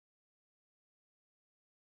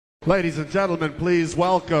Ladies and gentlemen, please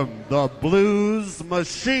welcome the Blues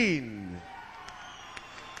Machine.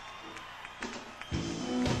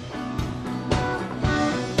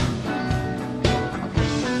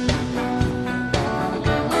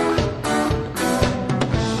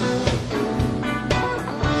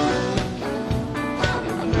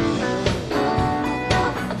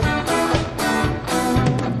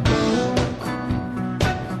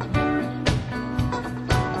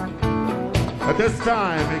 At this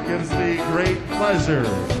time, it gives me great pleasure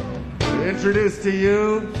to introduce to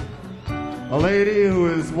you a lady who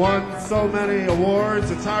has won so many awards,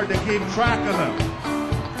 it's hard to keep track of them.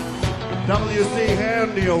 WC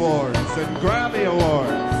Handy Awards and Grammy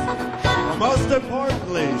Awards. But most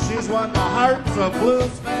importantly, she's won the hearts of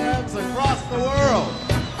blues fans across the world.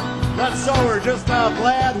 Let's show her just how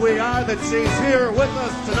glad we are that she's here with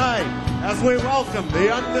us tonight as we welcome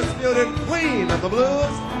the undisputed queen of the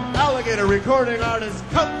blues, alligator recording artist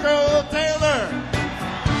Koko Taylor.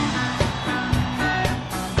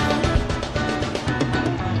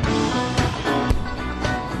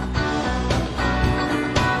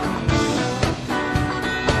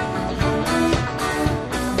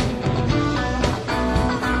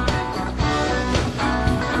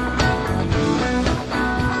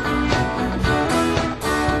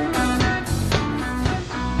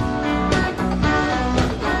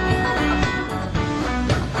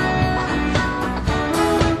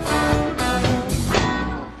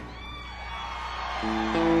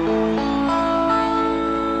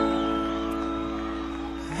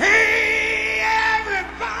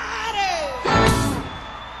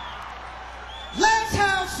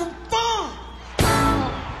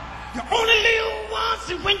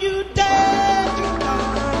 When you dance, you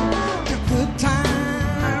know the good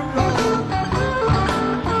time roll.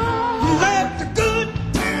 Let the good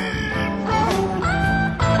time roll.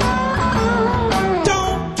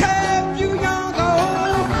 Don't care if you young or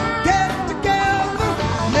old. Get together,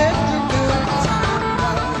 let the good time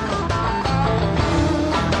roll.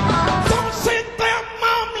 Don't sit there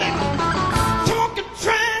mumbling, talking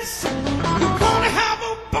trash. You wanna have a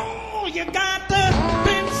ball, you got to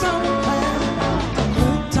spend some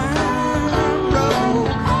time.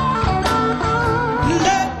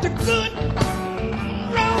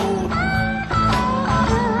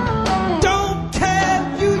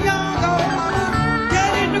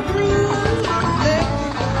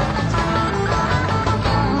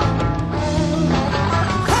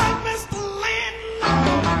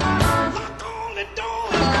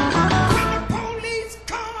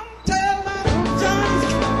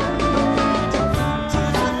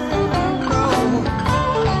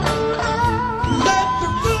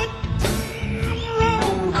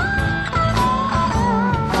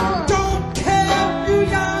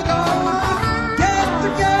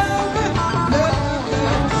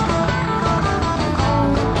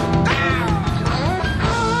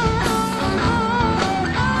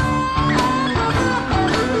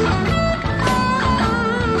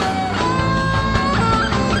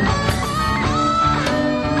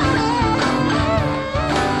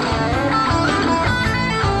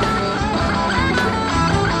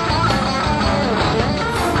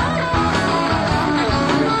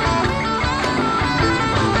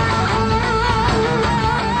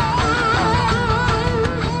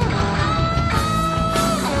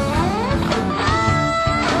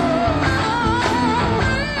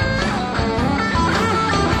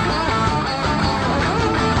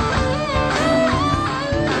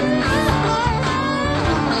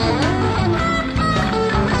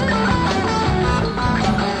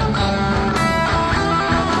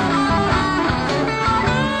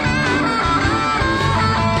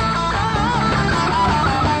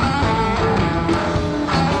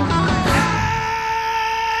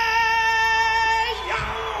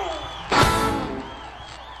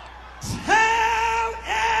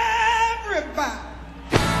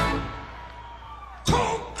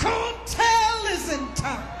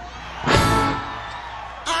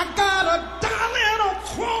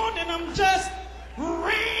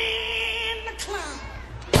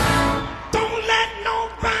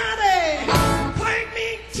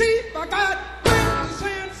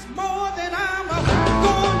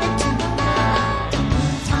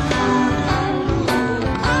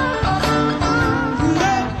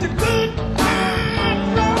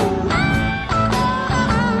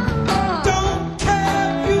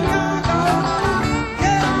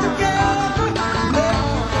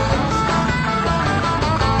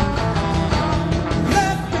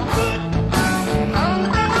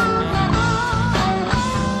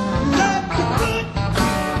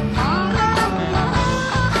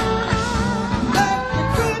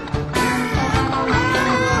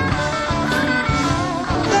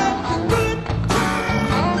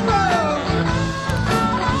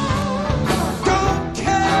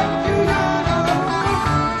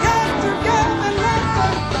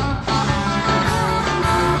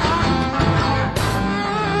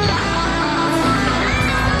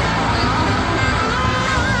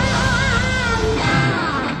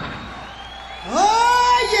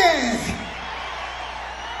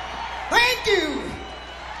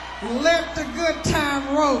 let the good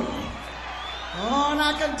time roll. Oh, and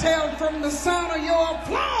I can tell from the sound of your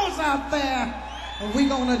applause out there, we're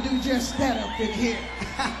gonna do just that up in here.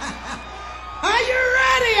 Are you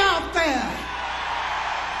ready out there?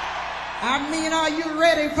 I mean, are you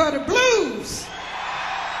ready for the blues?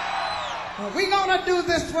 We're gonna do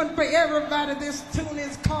this one for everybody. This tune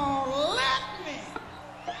is called Let Me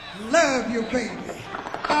Love You, Baby.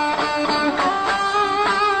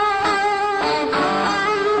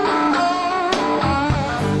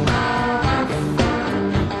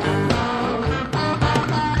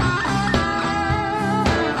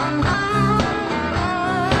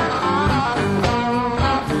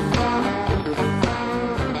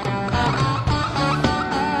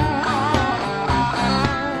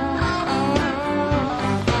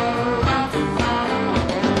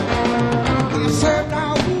 Said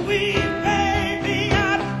now, we baby,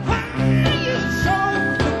 I'd find you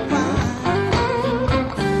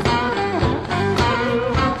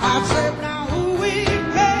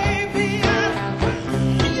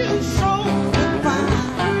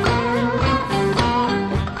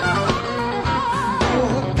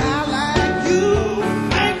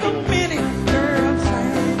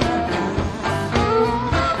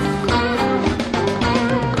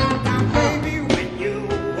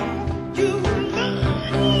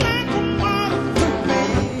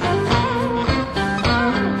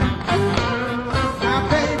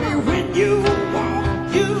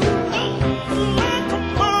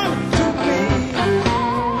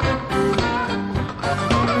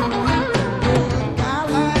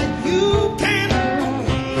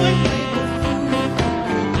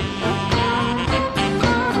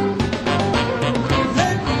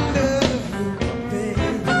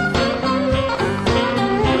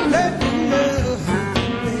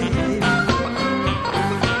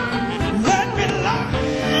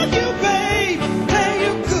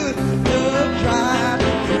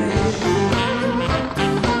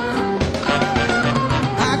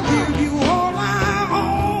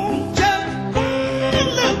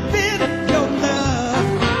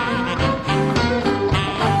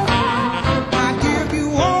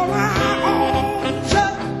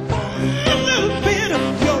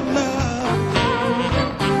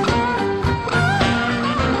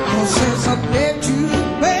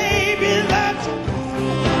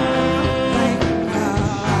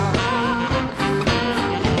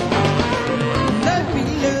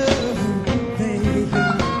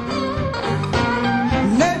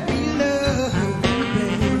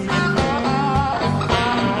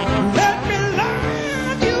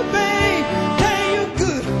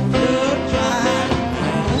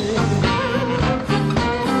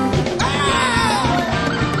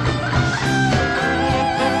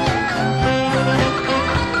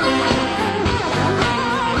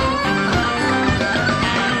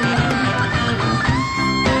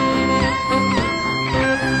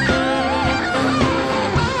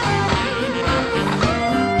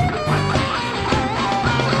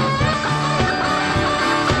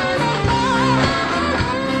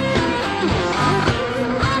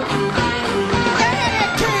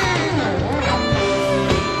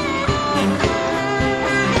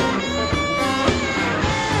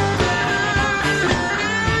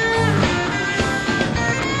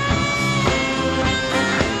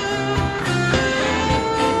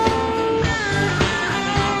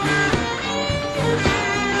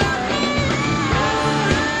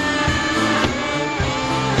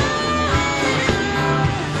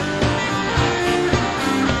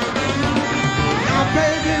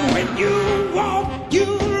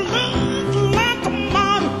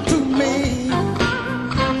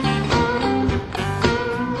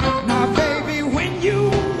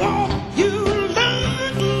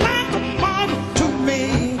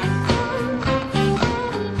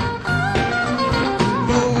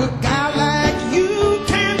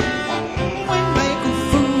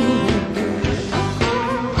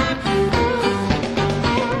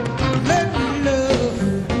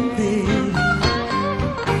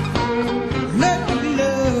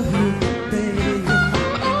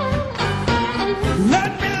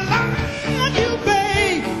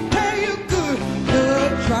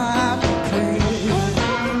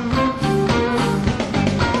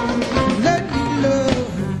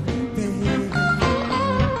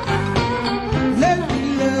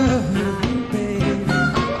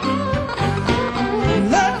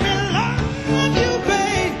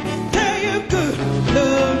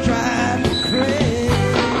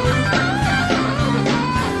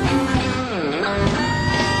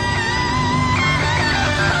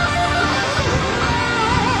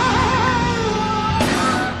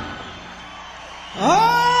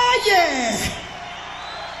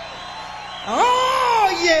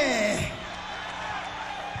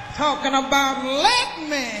Talking about let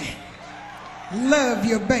me love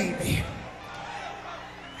you, baby.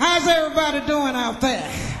 How's everybody doing out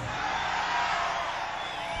there?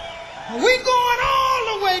 We're going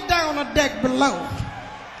all the way down the deck below.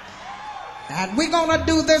 And we're going to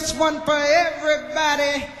do this one for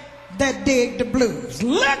everybody that dig the blues.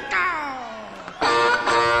 Look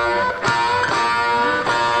out!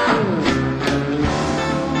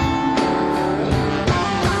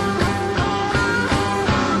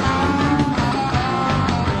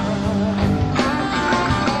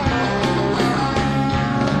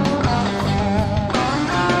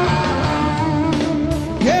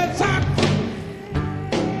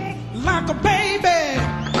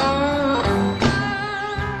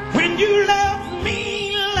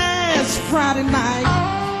 Friday night.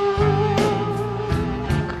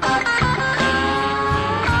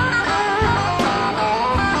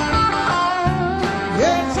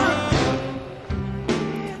 Yes,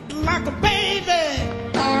 like a baby.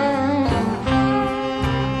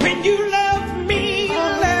 When you loved me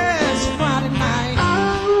last Friday night.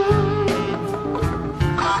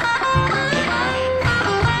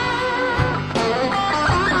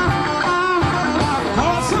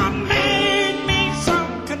 Cause I made me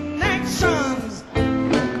some connections.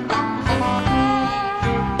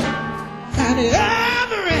 And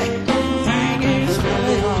everything is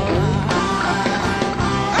really alright.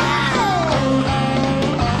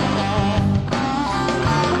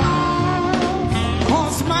 Oh!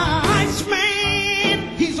 Cause my Iceman,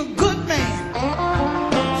 he's a good man.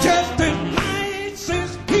 Just as nice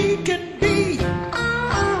as he can be.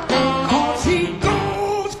 Cause he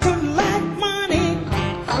goes collect money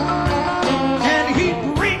and he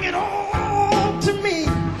bring it all to me.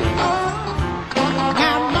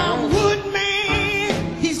 Now my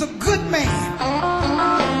woodman, he's a good man.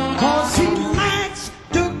 Cause he likes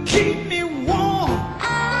to keep me warm.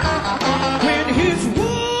 When his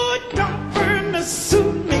wood don't burn to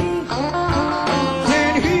suit me,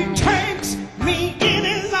 then he takes me in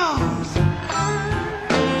his arms.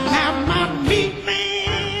 Now my meat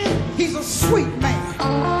man, he's a sweet man.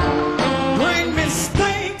 Bring me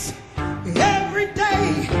steaks every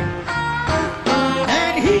day.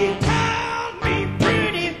 And he tells me,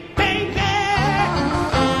 pretty baby,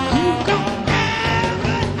 you don't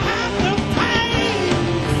ever have to pay.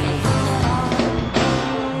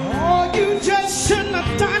 Oh, you just shouldn't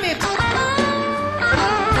have done it.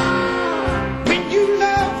 When you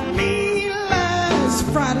loved me last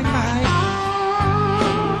Friday night.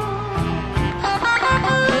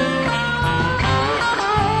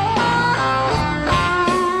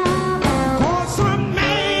 Cause I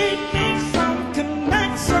made me some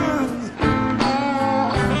connections.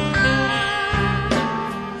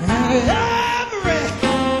 And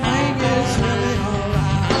everything is really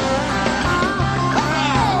alright.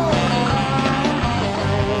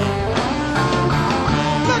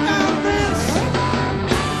 Look at this.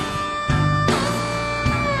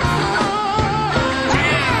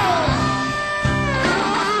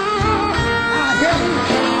 I hear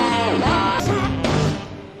you.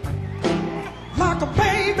 Like a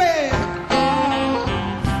baby.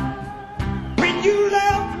 When you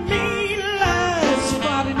left me last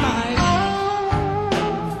Friday night.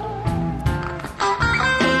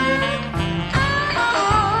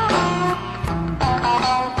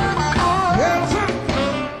 Yes,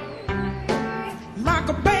 like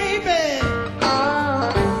a baby.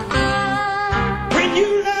 When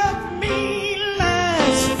you left me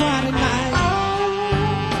last Friday night.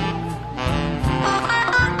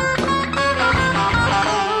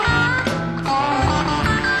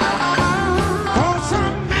 Cause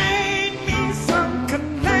I made me some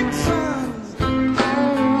connections.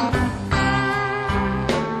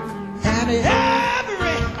 And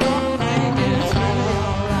everything is really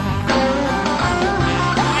alright.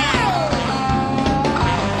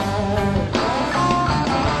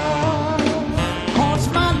 Cause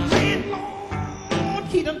my landlord,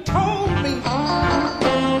 he done told me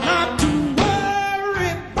not to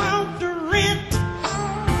worry about the rent.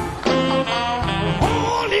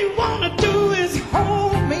 All he wanna do is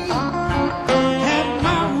hold me, and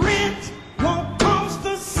my rent won't cost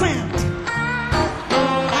a cent.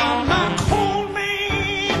 Now my cold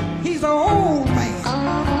man, he's an old man.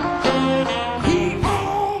 He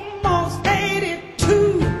almost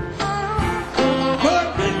 82. But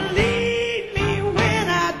believe me when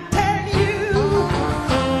I tell you,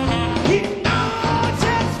 he knows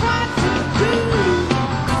just what to do.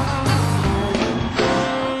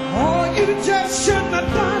 Oh, you just shouldn't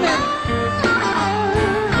have done it.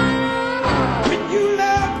 When you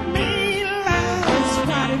left me last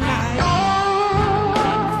Friday night.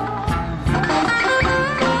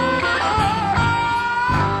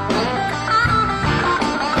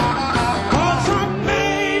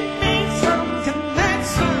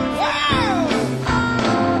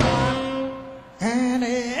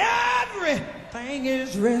 everything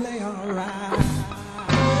is really alright.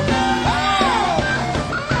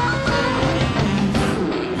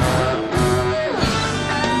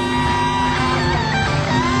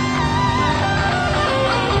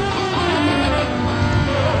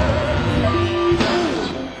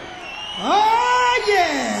 Oh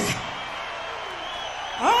yeah.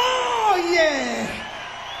 Oh yeah.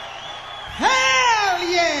 Hell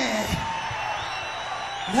yeah.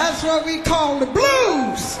 That's what we call the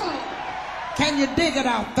blues. Can you dig it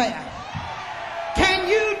out there? Can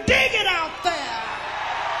you dig it out there?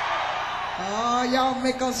 Oh, y'all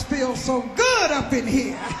make us feel so good up in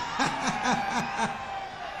here.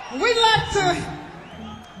 We'd like to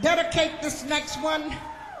dedicate this next one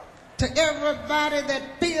to everybody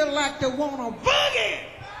that feel like they want a boogie.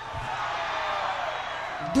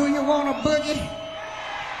 Do you want a boogie?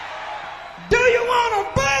 Do you want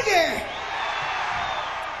a boogie?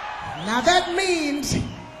 Now that means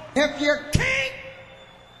if you can't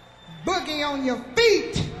boogie on your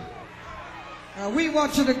feet, we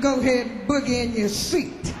want you to go ahead and boogie in your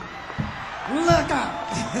seat. Look out.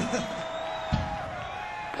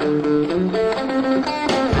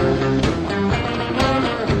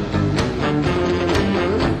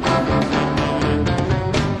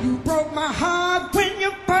 You broke my heart when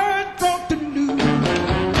you first broke the news.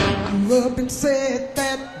 You up and said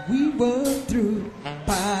that we were through,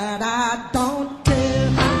 but I don't care.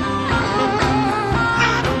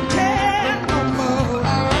 I don't care no more.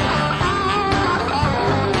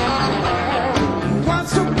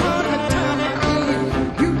 Once upon a time I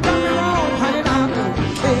did, you done me wrong, honey, and I don't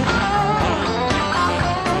care.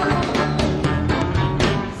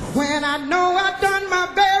 When I know I've done my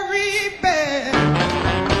very best,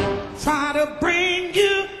 try to bring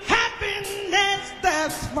you happiness,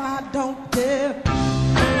 that's why I don't care.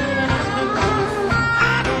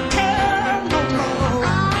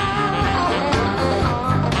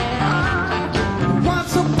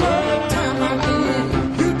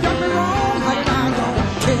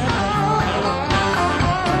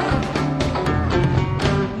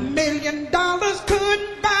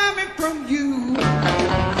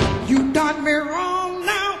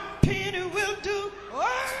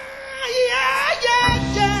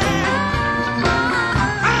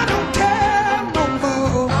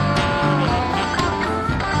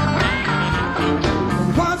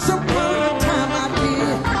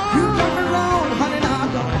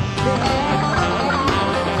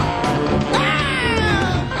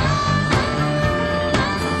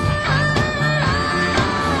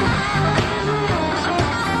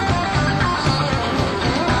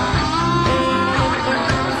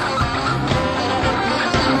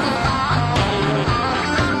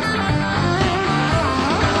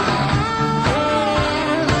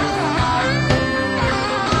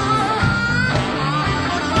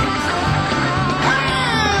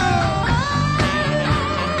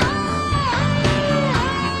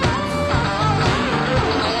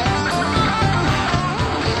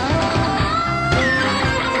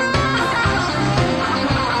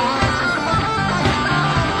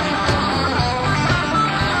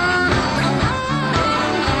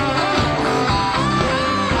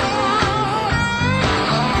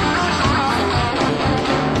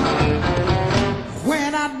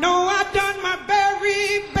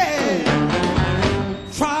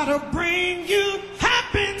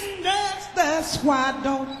 Why I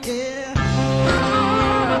don't care. I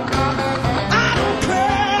don't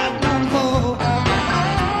care no more.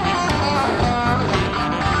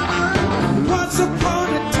 Once upon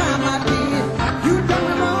a time I did, you done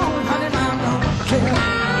me wrong, honey, and I don't care.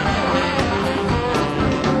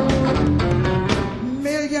 $1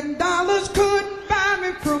 million couldn't buy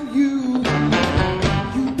me from you.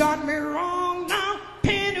 You done me wrong, now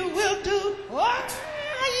penny will do. Oh, yeah, yeah,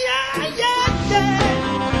 yeah.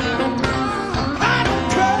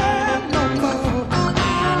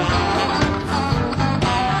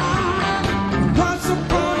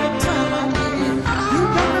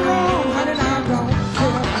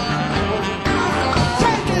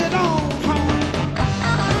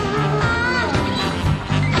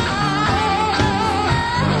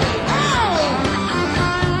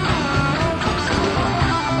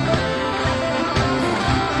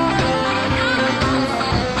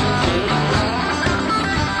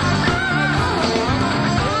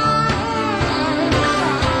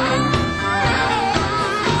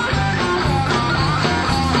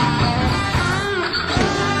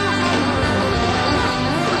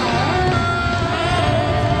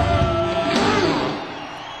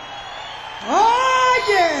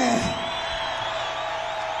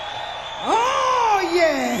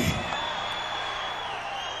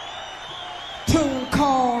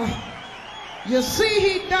 You see,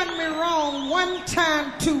 he done me wrong one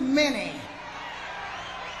time too many.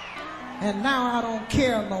 And now I don't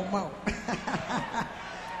care no more.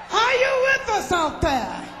 Are you with us out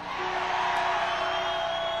there?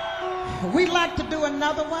 We'd like to do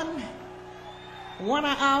another one. One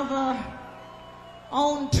of our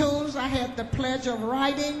own tunes I had the pleasure of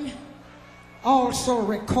writing, also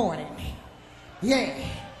recording. Yeah.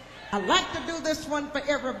 I'd like to do this one for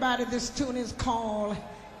everybody. This tune is called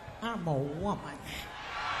I'm a Woman.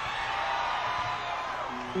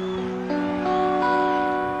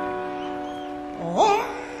 Oh,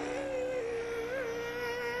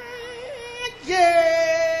 yeah.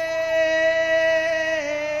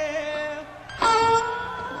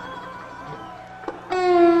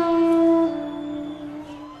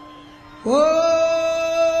 Oh,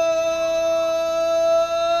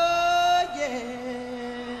 yeah.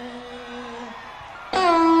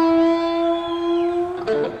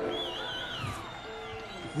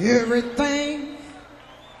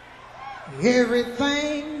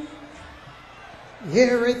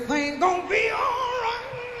 Everything gonna be all right.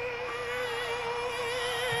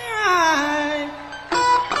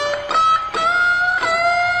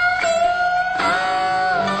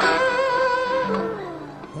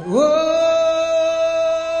 Whoa.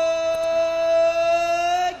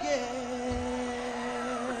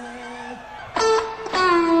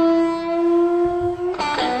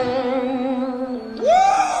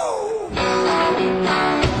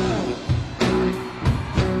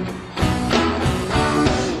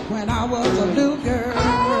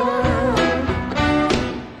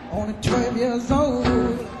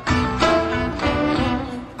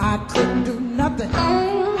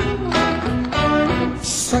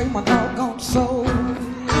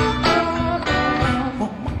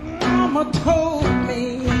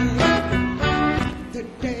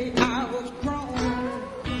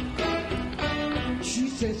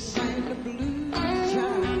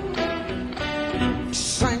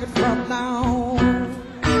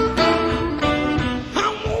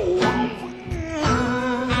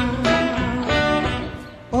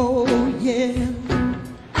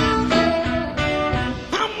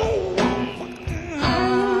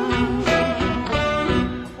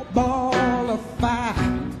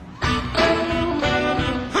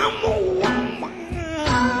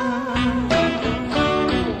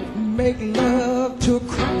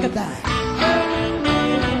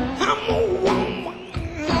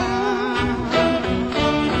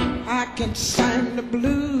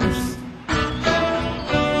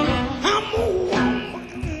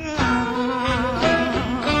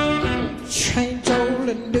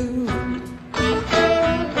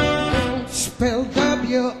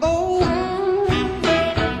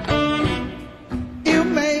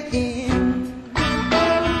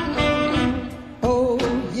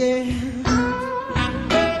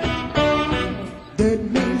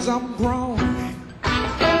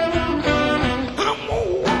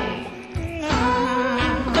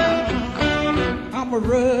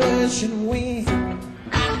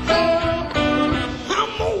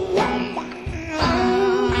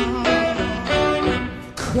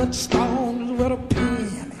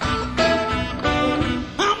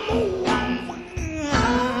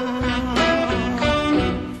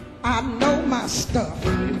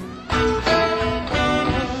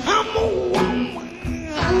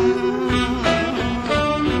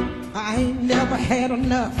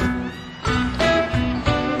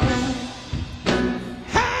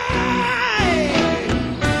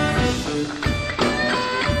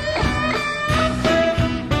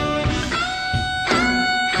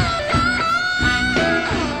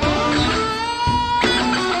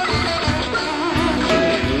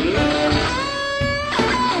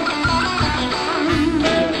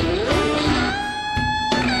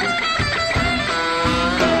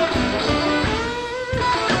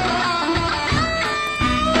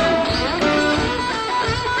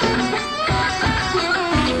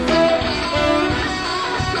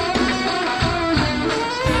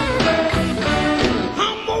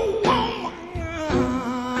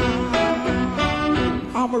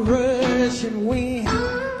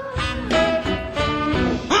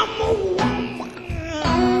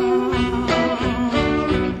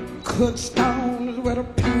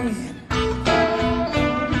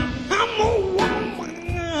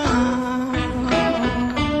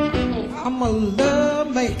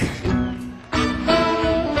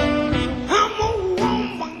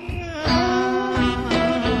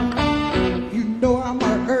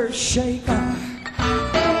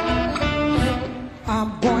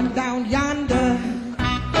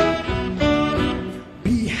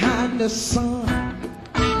 the sun.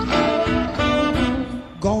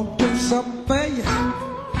 Gonna do something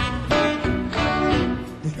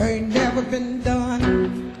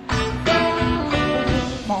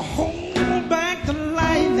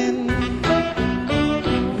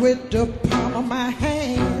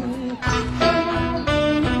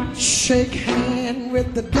shake hand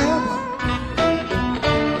with the devil,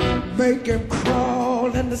 make him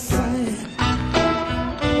crawl in the sand.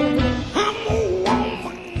 I'm a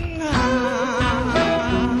woman.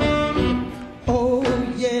 Oh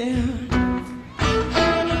yeah.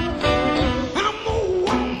 I'm a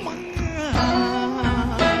woman.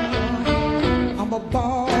 I'm a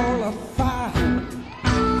ball of fire.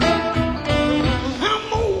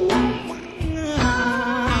 I'm a woman.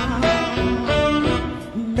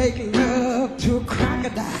 Make love to a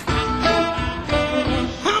crocodile.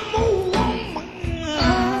 I'm a woman.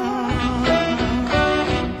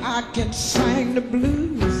 I can sing the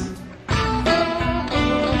blues. I'm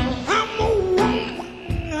a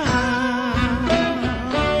woman.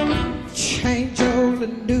 Change old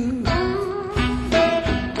and new.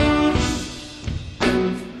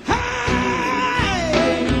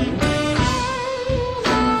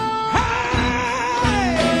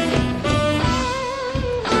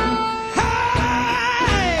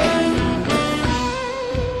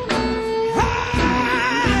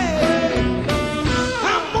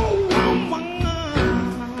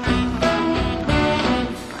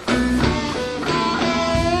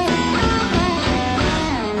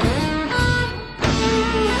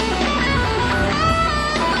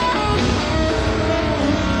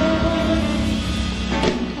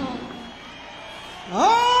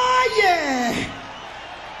 Oh yeah.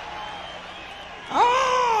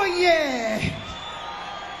 Oh yeah.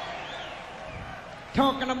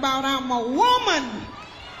 Talking about I'm a woman.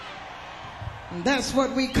 And that's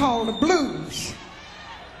what we call the blues.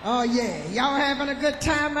 Oh yeah. Y'all having a good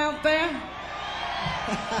time out there?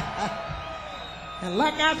 And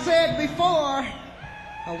like I said before,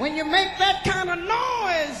 when you make that kind of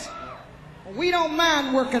noise, we don't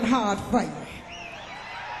mind working hard for you.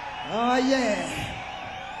 Oh yeah.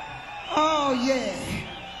 Oh yeah.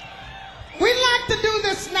 We like to do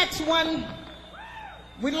this next one.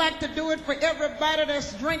 We like to do it for everybody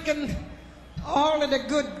that's drinking all of the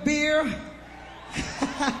good beer.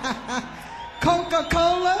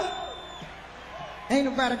 Coca-Cola. Ain't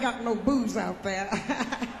nobody got no booze out there.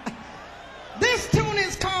 This tune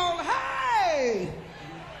is called Hey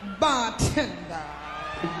Bartender.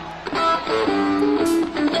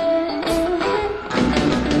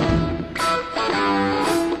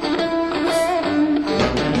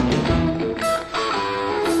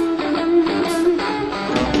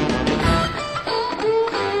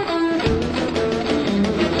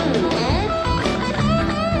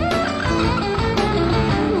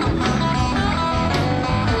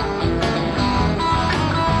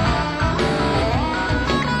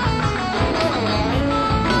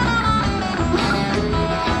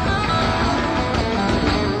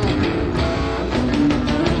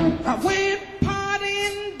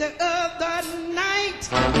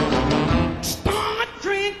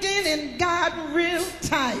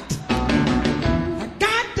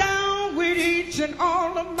 And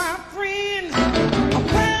all of my friends, I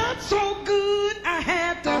felt so good I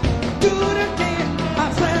had to do it again.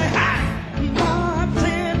 I said, hey,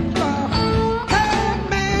 bartender, hey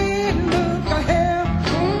man, look ahead.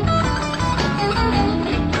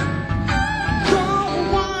 Draw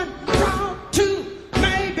one, draw two,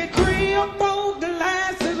 maybe three or four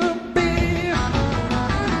glasses of beer.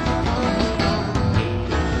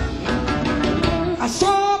 I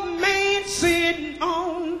saw a man sitting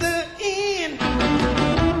on the end.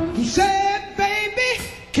 He said, baby,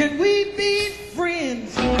 can we be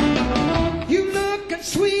friends? You look as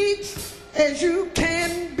sweet as you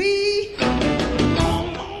can be.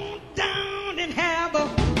 Come on down and have a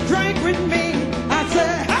drink with me. I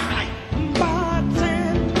said, hi,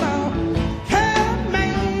 bartender. Hey,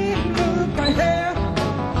 man, look ahead.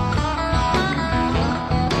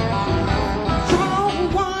 Draw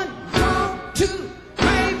one, draw two,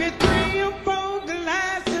 maybe three or four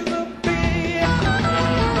glasses of beer.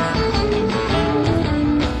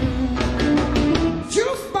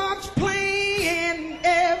 Jukebox playing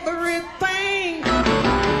everything.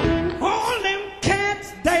 All them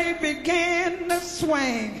cats, they began to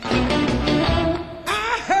swing. I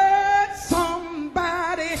heard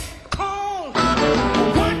somebody call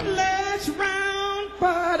one last round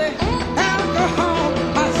for the alcohol.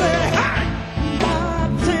 I said, hi,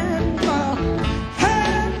 bartender.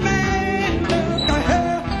 Hey, man, look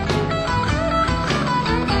ahead.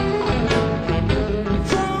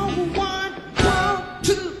 Draw one, draw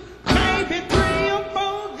two, maybe three or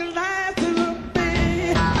four glasses of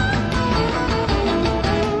beer.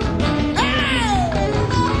 Hey!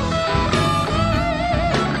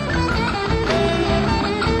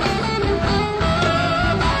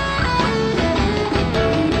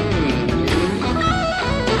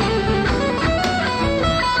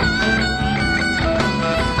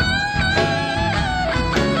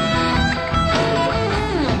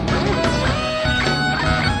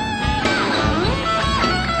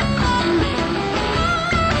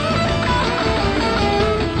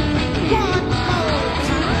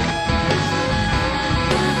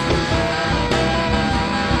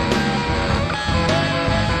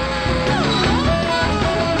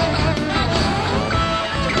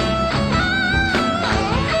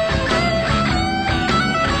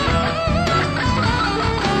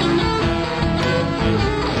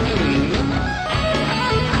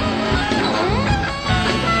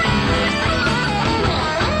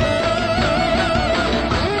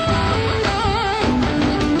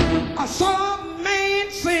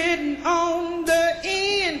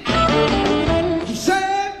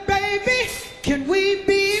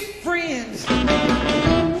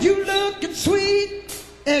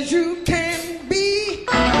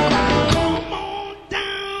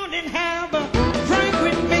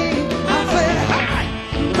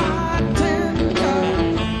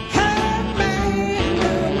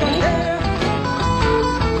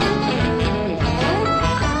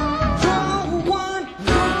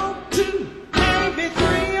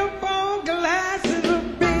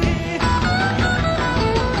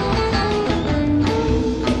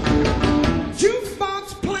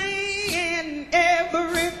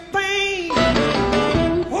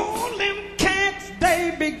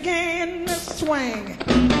 Wang.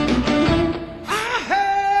 I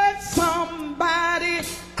heard somebody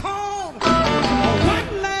call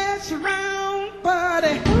one last round,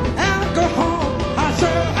 buddy, alcohol. I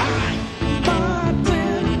said, hi,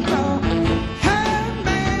 bartender, hey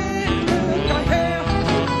man, look at here.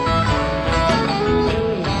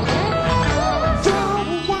 Throw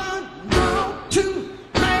one, no, two,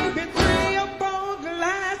 maybe three or four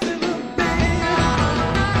glasses of beer.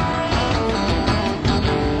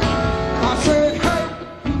 I said, hey,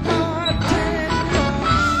 bartender.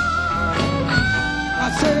 I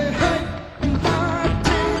said, hey,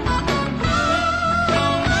 bartender.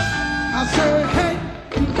 I said, hey,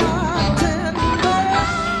 bartender.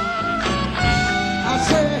 I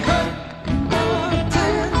said, hey,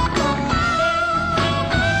 bartender.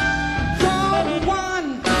 Throw one,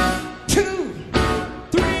 two,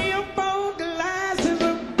 three or four glasses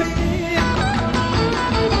of beer.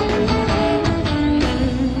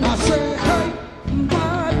 I said, hey,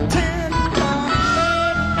 bartender.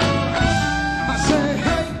 I said,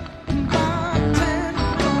 hey,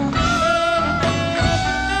 bartender.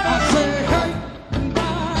 I said, hey,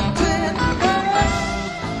 bartender.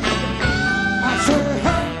 I said,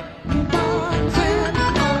 hey,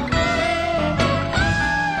 bartender.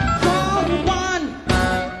 For one,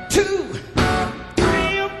 two,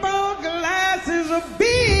 three or four glasses of beer.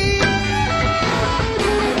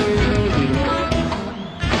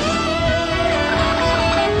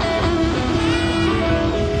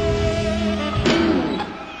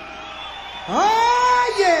 Oh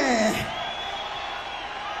yeah.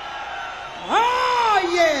 Oh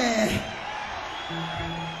yeah.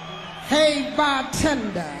 Hey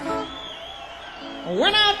bartender.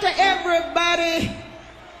 Went out to everybody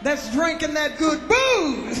that's drinking that good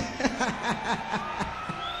booze.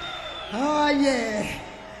 Oh yeah.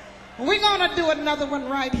 We're gonna do another one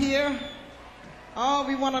right here. Oh,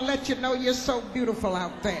 we want to let you know you're so beautiful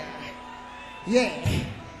out there. Yeah.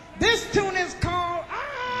 This tune is called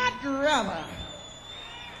I'd Rather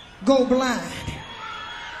Go Blind.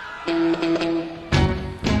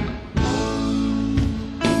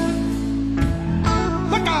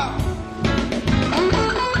 Look out.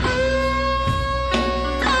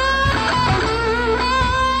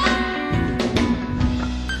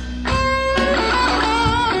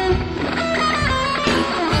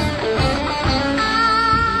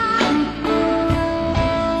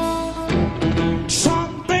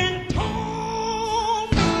 Something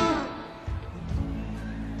told me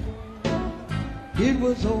it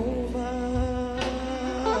was over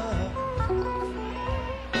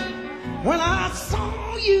when I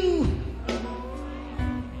saw you,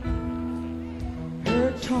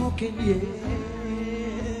 her talking, yeah.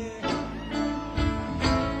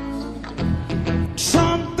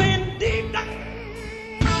 Something deep down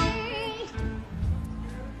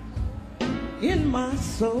in my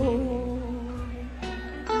soul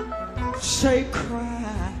say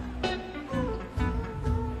cry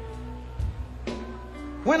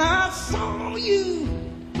when I saw you,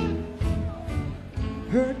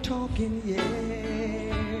 her talking, yeah.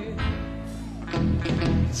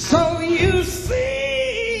 So you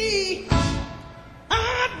see,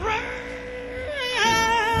 I'd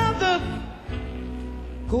rather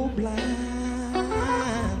go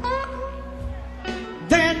blind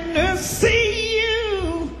than to see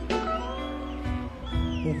you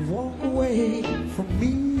walk away from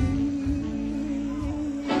me.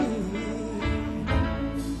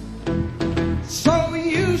 So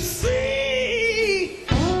you see,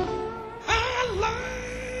 I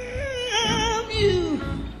love you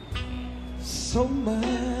so much,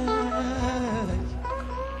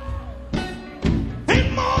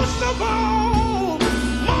 and most of all,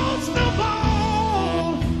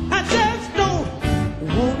 I just don't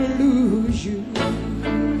want to lose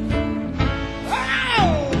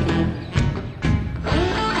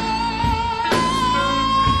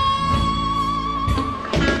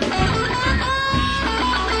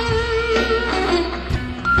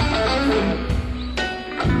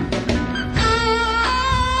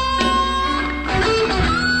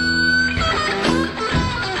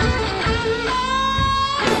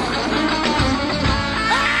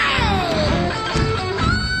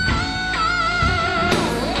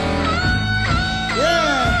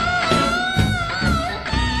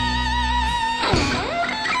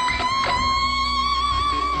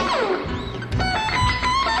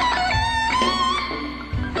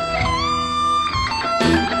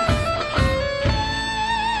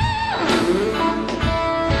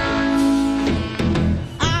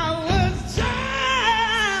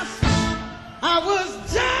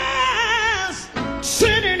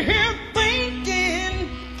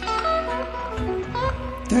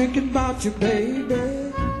Thinking about you,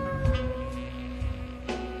 baby,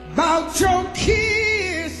 about your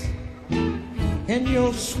kiss and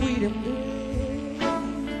your sweet embrace.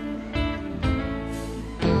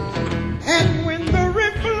 And when the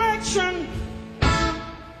reflection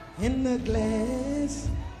in the glass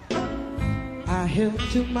I held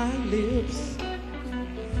to my lips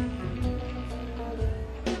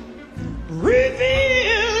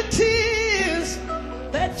revealed tears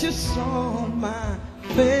that you saw on my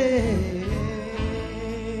face.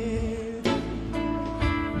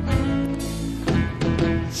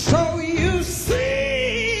 So you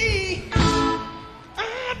see,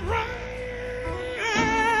 I'd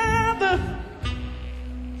rather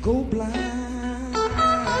go blind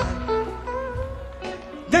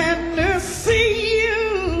than to see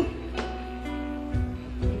you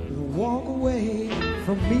walk away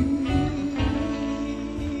from me.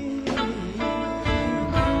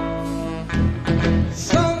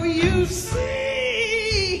 So you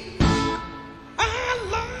see, I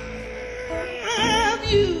love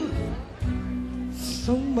you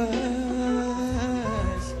so much.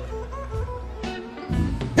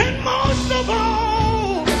 And most of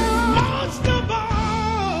all,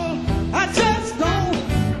 I just don't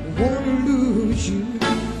want to lose you.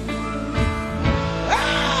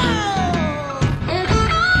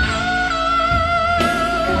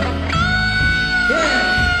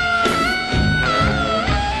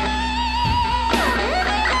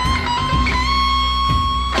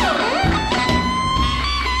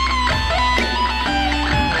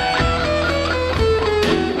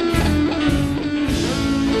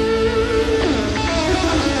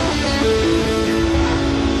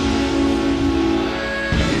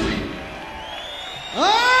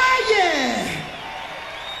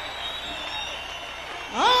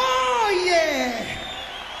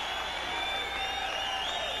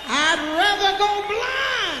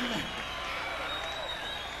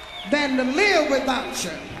 Than to live without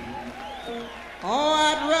you. Oh,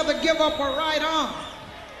 I'd rather give up a right arm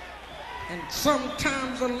and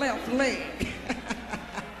sometimes a left leg.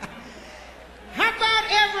 How about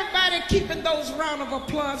everybody keeping those round of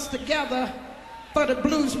applause together for the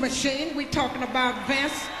blues machine? We talking about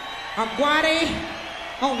Vince Aguati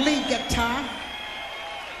on lead guitar,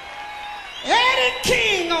 Eddie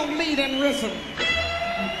King on lead and rhythm,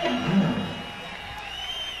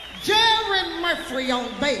 Jerry Murphy on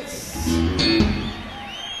bass,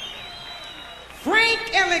 Frank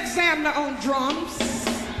Alexander on drums.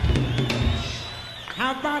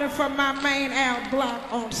 How about it for my man Al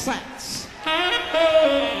Block on sax?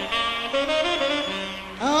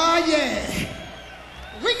 Oh yeah.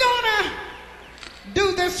 We're gonna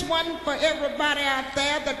do this one for everybody out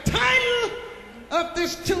there. The title of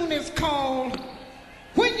this tune is called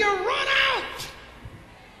When You Run Out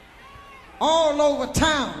All Over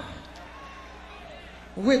Town,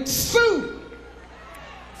 with Sue,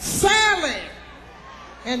 Sally,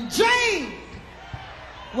 and Jane.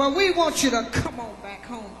 Well, we want you to come on back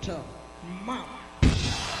home to Mama.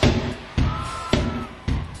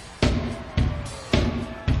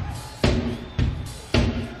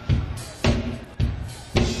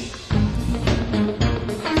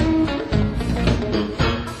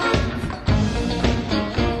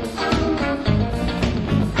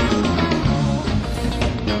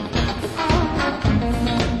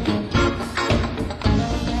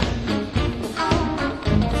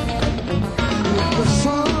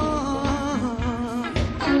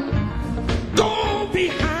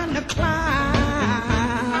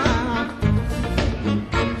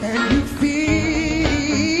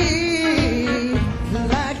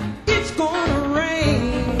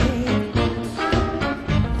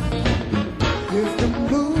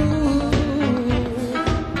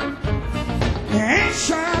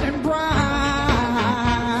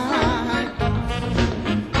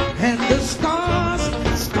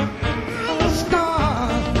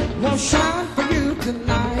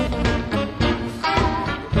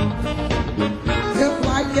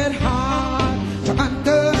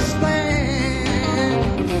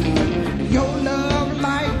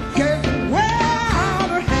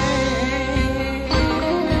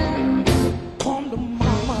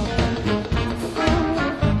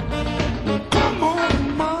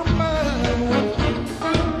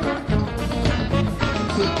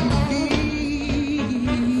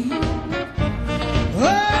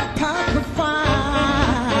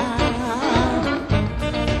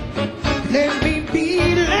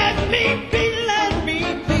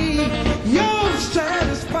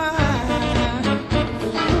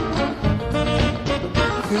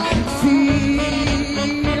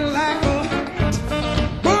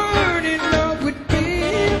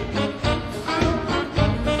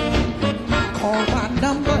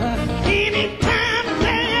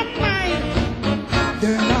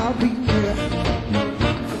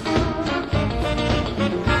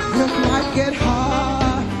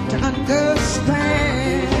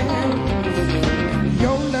 understand.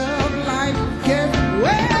 Your love life gets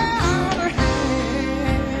way out of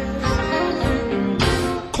hand.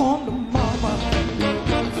 Come to mama.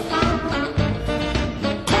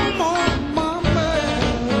 Come on, mama.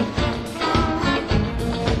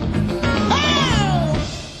 Oh!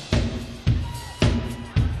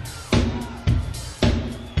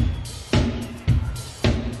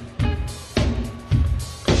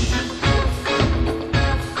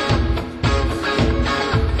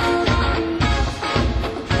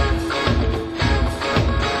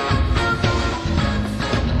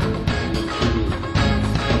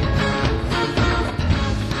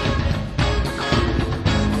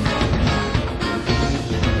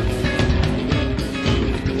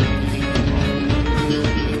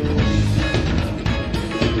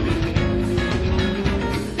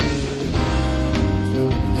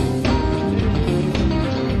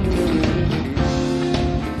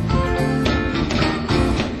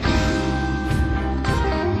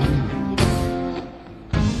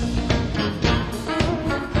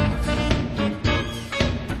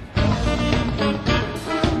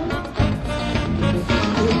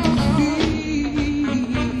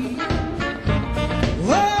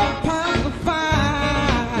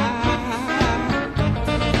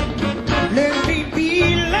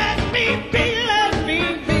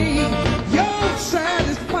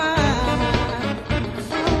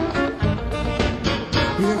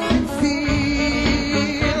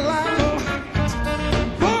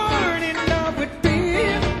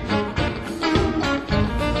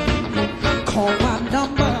 Call my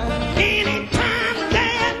number anytime,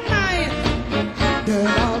 day and night, then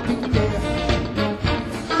I'll be there.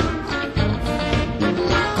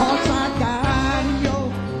 'Cause I got your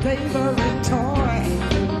favorite toy,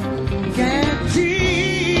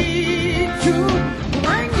 guaranteed to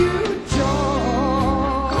bring you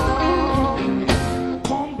joy.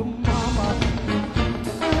 Come to mama.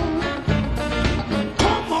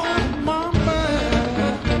 Come on, mama.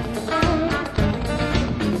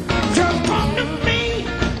 Just come to me.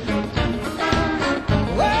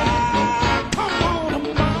 Oh, come on,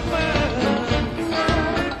 mama.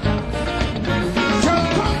 Just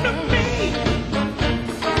come to me.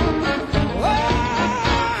 Oh,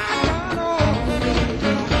 come on.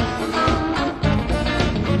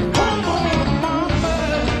 Come on, mama.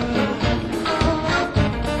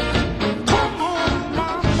 Come on,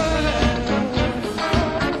 mama.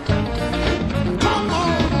 Come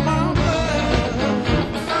on, mama.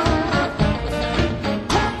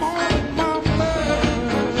 Come on, mama.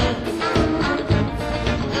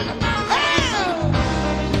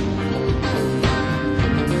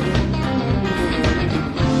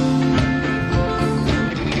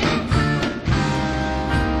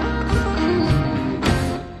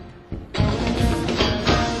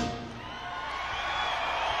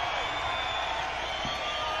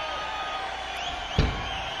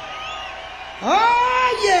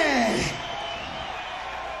 Oh, yeah.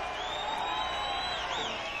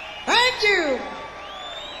 Thank you.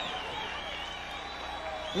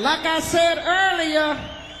 Like I said earlier,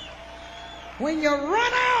 when you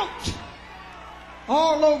run out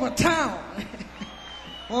all over town,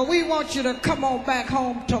 well, we want you to come on back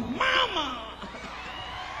home to mama.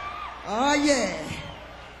 Oh, yeah.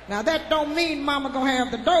 Now, that don't mean mama gonna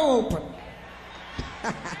have the door open.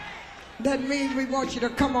 That means we want you to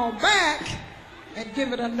come on back and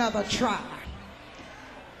give it another try.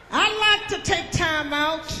 I'd like to take time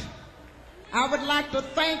out. I would like to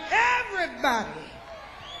thank everybody.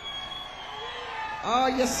 Oh,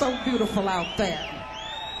 you're so beautiful out there.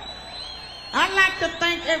 I'd like to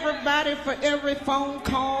thank everybody for every phone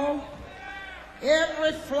call,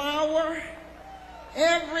 every flower,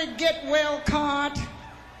 every get well card,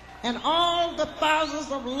 and all the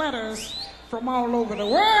thousands of letters from all over the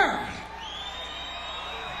world.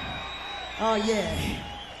 Oh, yeah.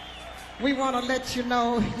 We want to let you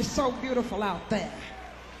know you're so beautiful out there.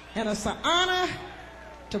 And it's an honor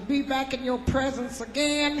to be back in your presence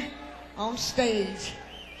again on stage,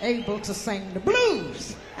 able to sing the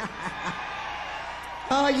blues.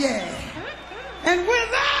 Oh, yeah. And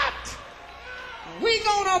with that, we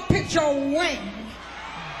gonna picture Wang,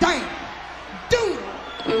 Dang, Doodle.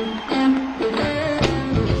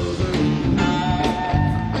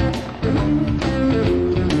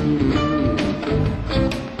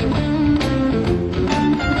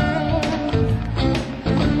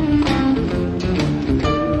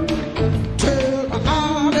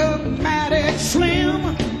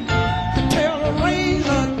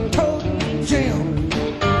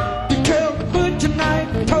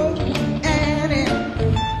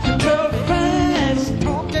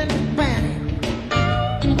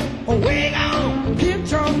 Away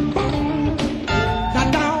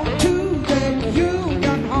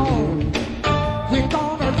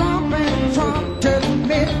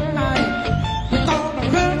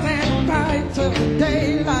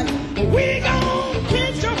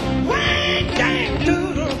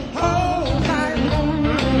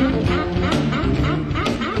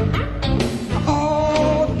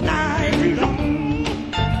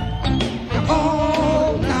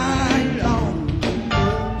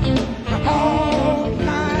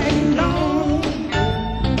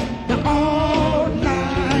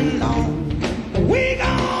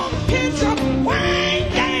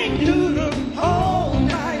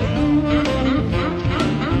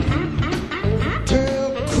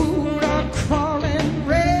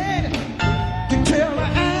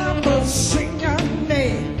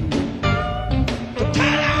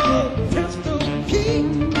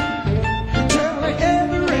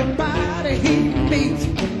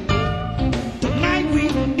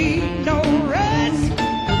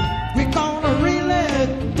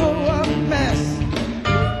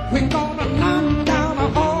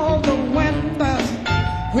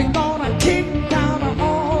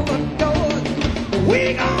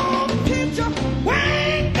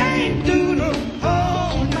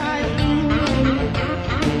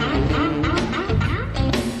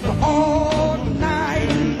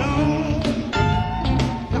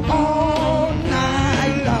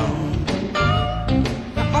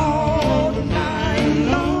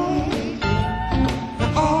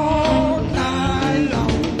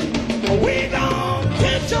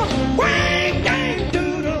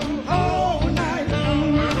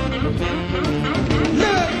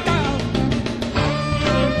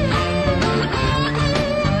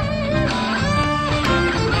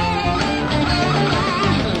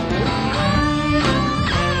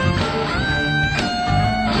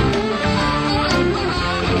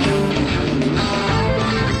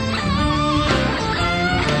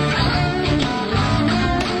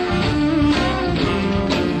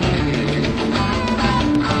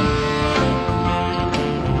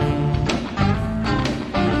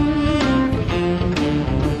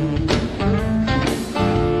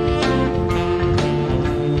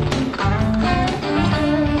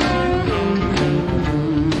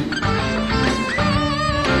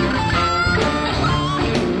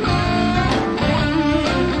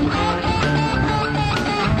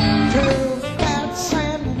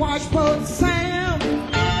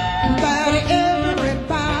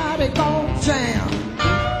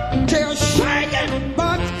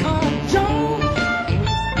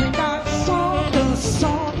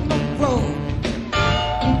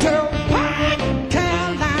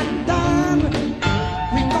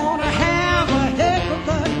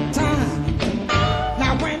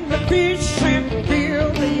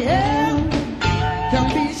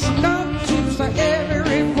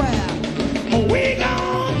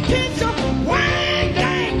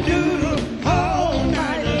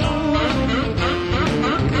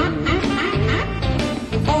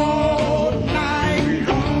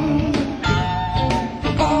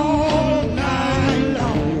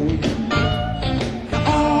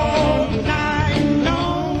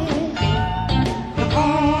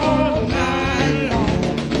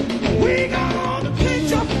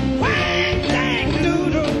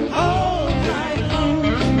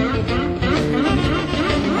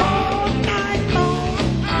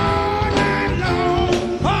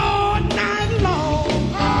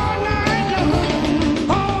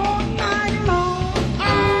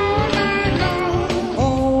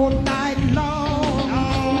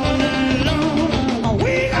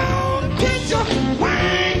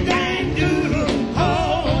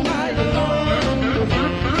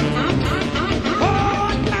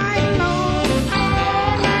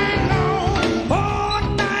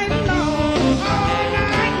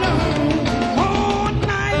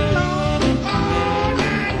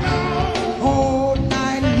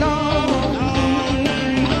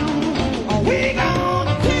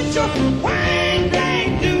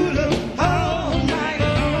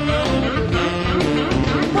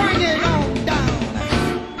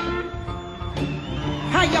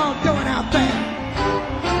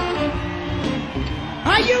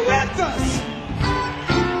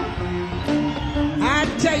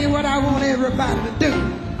tell you what I want everybody to do.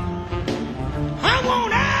 I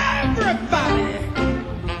want everybody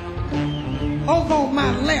over on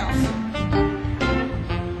my left.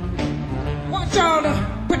 Want y'all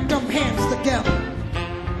to put them hands together.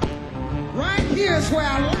 Right here's where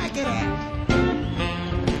I like it at.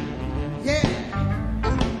 Yeah.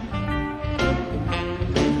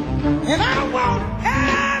 And I want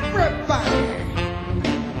everybody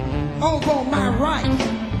over on my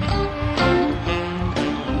right.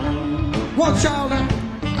 Want y'all to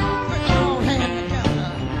put your hands together.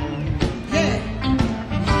 Yeah.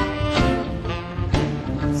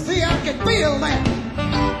 See, I can feel that.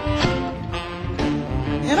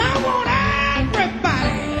 And I want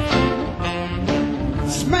everybody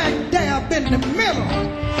smack dab in the middle.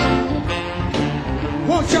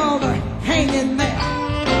 Want y'all to hang in there.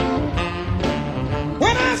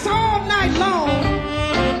 Well, that's all night long.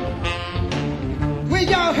 Will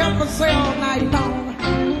y'all help us say all night long?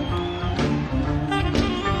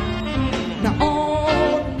 Now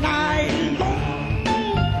all night long.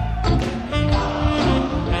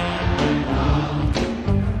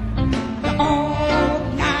 Now all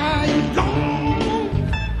night long.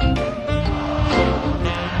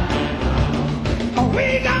 Oh, we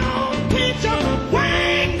gon' pitch a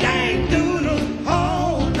Wang, Dang, Doodle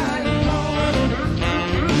all night long.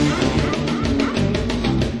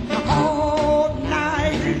 Now all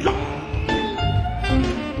night long.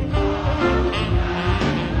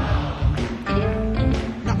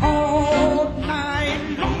 Now all night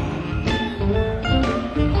long.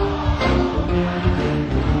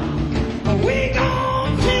 Oh, we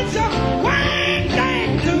gon' pitch a Wang, Dang,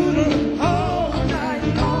 Doodle all night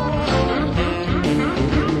long.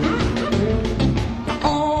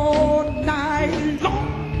 All night long.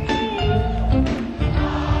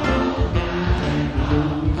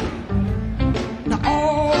 Now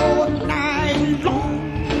all night long.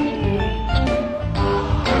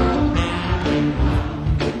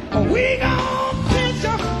 Oh, we gon' pitch a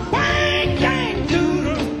Wang, Dang,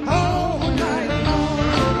 Doodle all night long.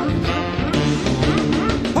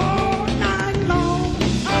 All night long.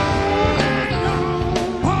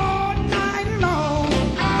 All night long.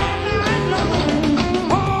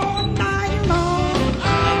 All night long.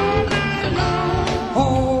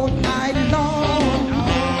 All night long.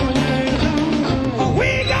 Oh,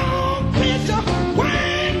 we gon' pitch a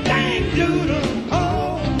Wang, Dang, Doodle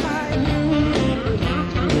all night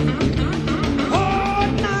all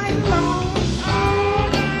night long.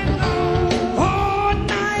 All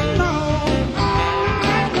night long.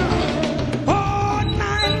 All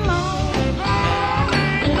night long.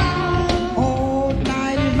 All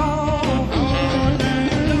night long.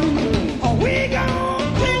 Oh, we gon'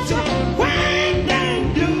 pitch a Wang, Dang,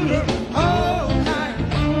 Doodle all night.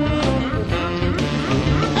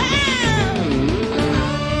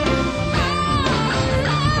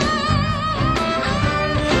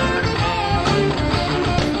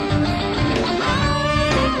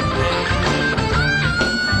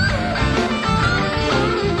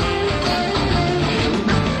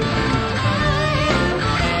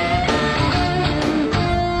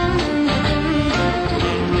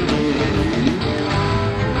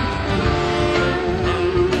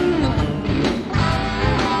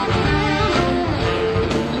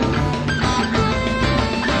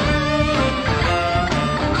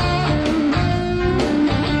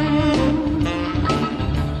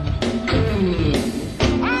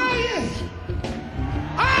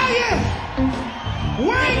 Oh yeah!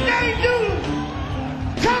 Wang, Dang, Doodle,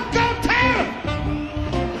 Koko Taylor,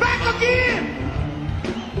 back again.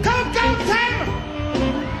 Koko Taylor,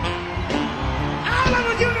 all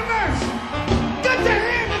over the universe. Get your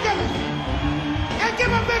hands together and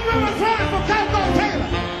give a big round of applause for Koko Taylor.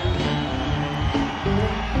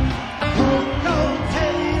 Koko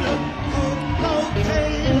Taylor, Koko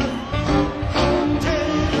Taylor, Koko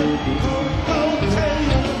Taylor, Koko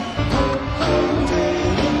Taylor, Koko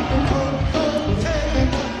Taylor, Koko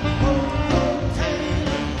Taylor, Koko Taylor, Koko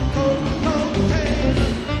Taylor,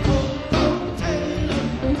 Koko Taylor,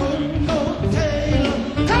 Koko Taylor,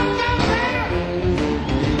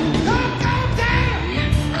 Koko Taylor, Koko Taylor,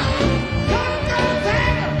 Koko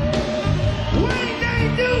Taylor, Wang, Dang,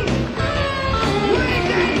 Doodle, Wang,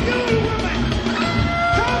 Dang, Doodle woman,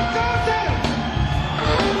 Koko Taylor,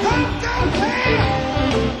 Koko Taylor,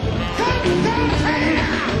 Koko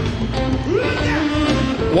Taylor, look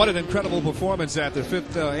out! What an incredible performance at the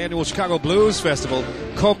 5th Annual Chicago Blues Festival.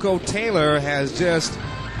 Koko Taylor has just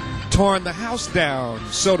torn the house down,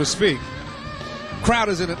 so to speak. Crowd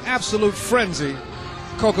is in an absolute frenzy.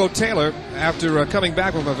 Koko Taylor, after coming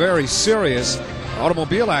back from a very serious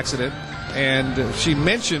automobile accident, and she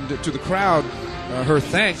mentioned to the crowd her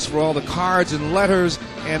thanks for all the cards and letters,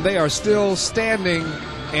 and they are still standing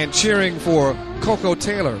and cheering for Koko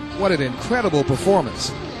Taylor. What an incredible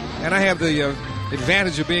performance. And I have the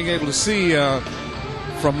advantage of being able to see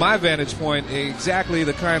from my vantage point exactly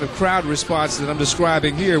the kind of crowd response that I'm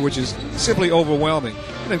describing here, which is simply overwhelming.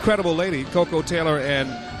 An incredible lady, Koko Taylor, and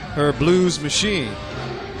her blues machine.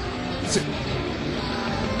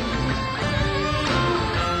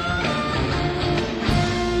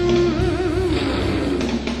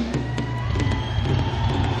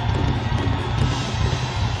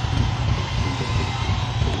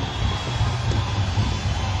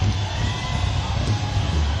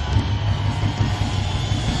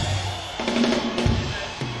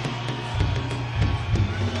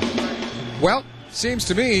 Well, seems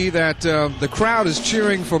to me that the crowd is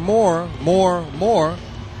cheering for more.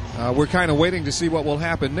 We're kind of waiting to see what will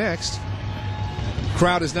happen next.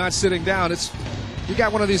 Crowd is not sitting down. You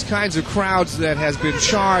got one of these kinds of crowds that has been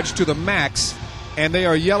charged to the max, and they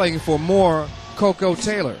are yelling for more Koko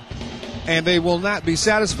Taylor. And they will not be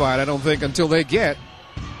satisfied, I don't think, until they get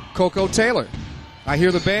Koko Taylor. I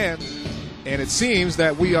hear the band, and it seems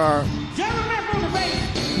that we are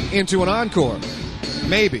into an encore.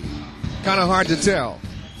 Maybe. Kind of hard to tell.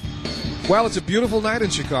 Well, it's a beautiful night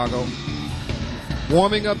in Chicago.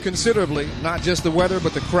 Warming up considerably, not just the weather,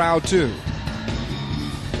 but the crowd too.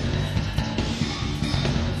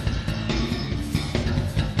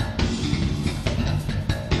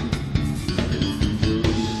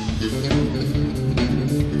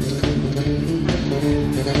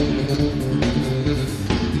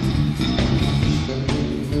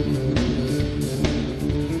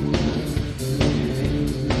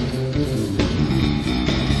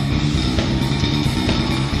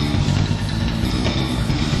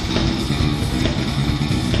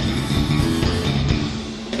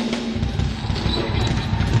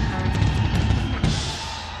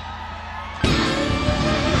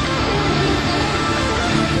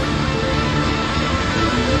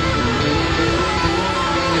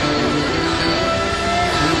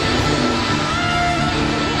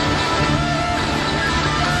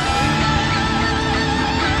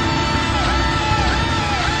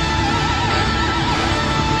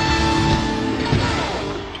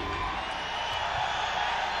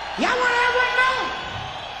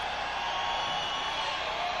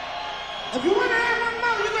 If you want to have one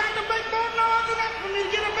more, you got to make more noise than that for me to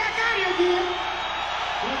get it back out here again.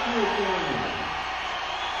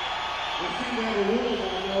 Let's see what the rules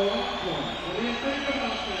are. What do you think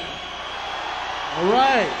about that? All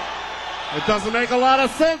right. It doesn't make a lot of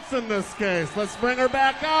sense in this case. Let's bring her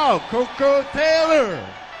back out. Koko Taylor.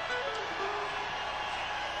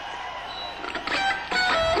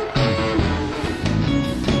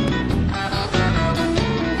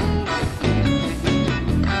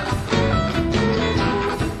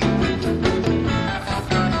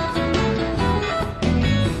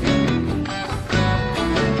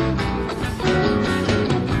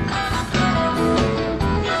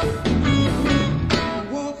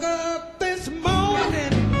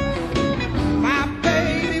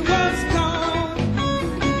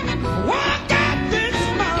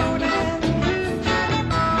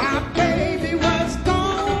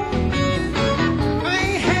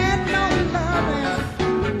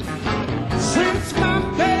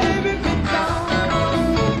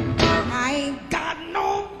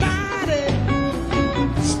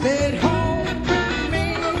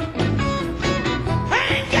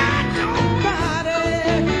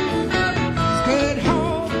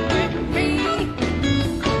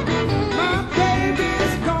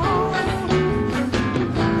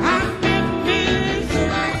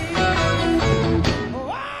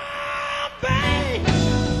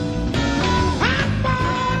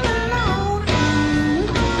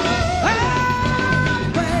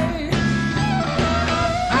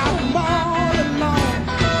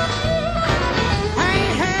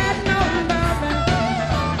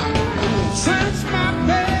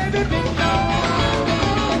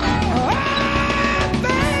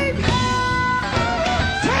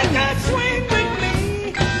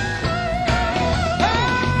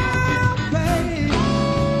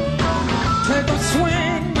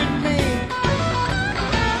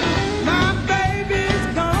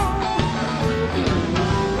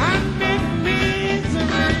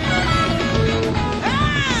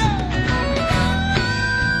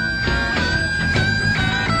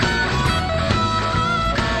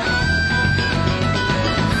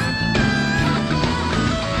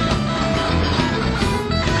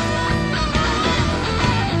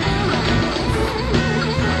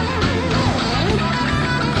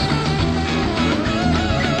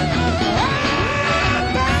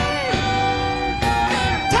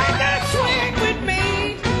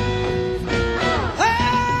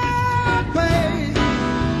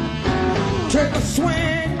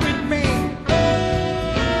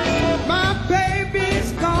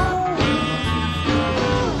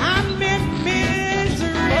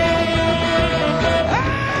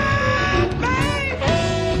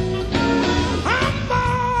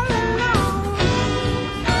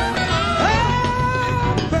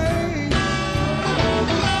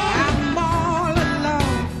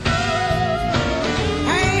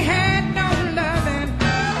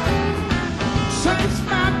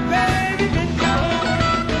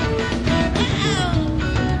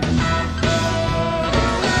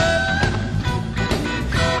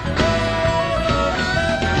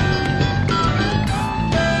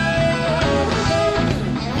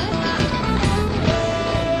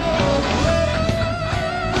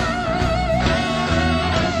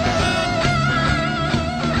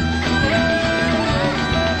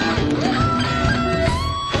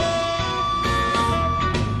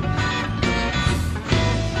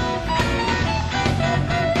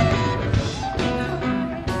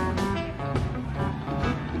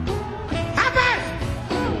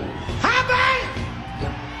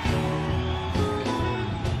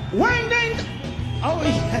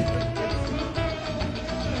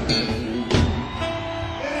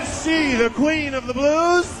 the queen of the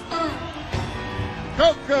blues,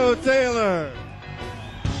 Koko Taylor.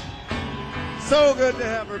 So good to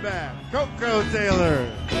have her back. Koko Taylor.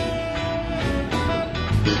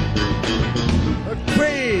 The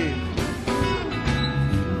queen.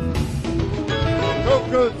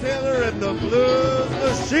 Koko Taylor and the Blues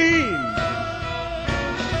Machine.